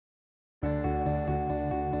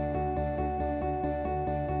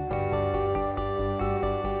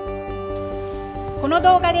この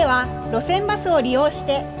動画では路線バスを利用し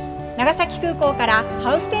て長崎空港から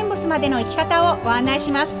ハウステンボスまでの行き方をご案内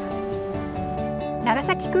します。長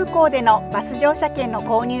崎空港でのバス乗車券の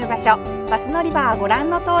購入場所、バス乗り場はご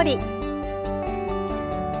覧の通り。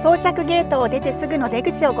到着ゲートを出てすぐの出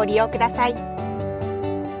口をご利用ください。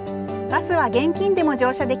バスは現金でも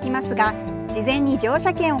乗車できますが、事前に乗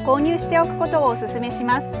車券を購入しておくことをお勧めし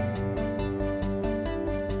ます。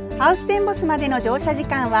ハウステンボスまでの乗車時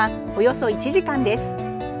間はおよそ1時間です。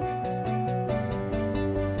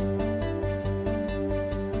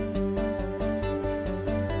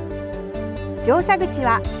乗車口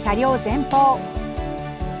は車両前方。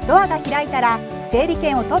ドアが開いたら整理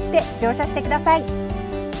券を取って乗車してください。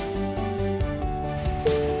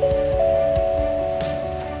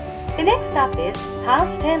The next stop is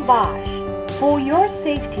Huis and Bosch. For your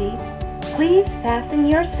safety, please fasten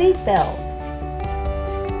your seatbelt.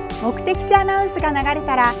 目的地アナウンスが流れ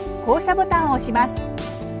たら降車ボタンを押します。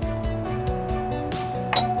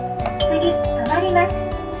次、止まります。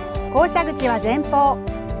降車口は前方。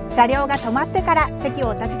車両が止まってから席を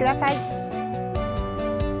お立ちください。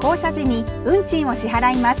降車時に運賃を支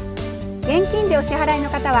払います。現金でお支払いの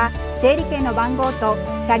方は整理券の番号と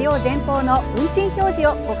車両前方の運賃表示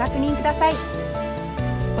をご確認ください。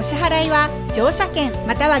お支払いは乗車券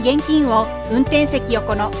または現金を運転席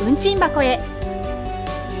横の運賃箱へ。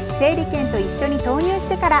整理券と一緒に投入し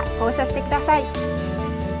てから降車してください。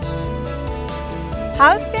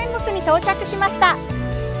ハウステンボスに到着しました。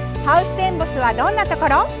ハウステンボスはどんなとこ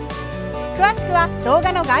ろ？詳しくは動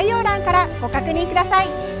画の概要欄からご確認ください。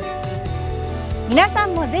皆さ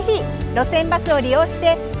んもぜひ路線バスを利用し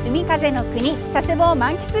て海風の国佐世保を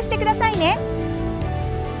満喫してくださいね。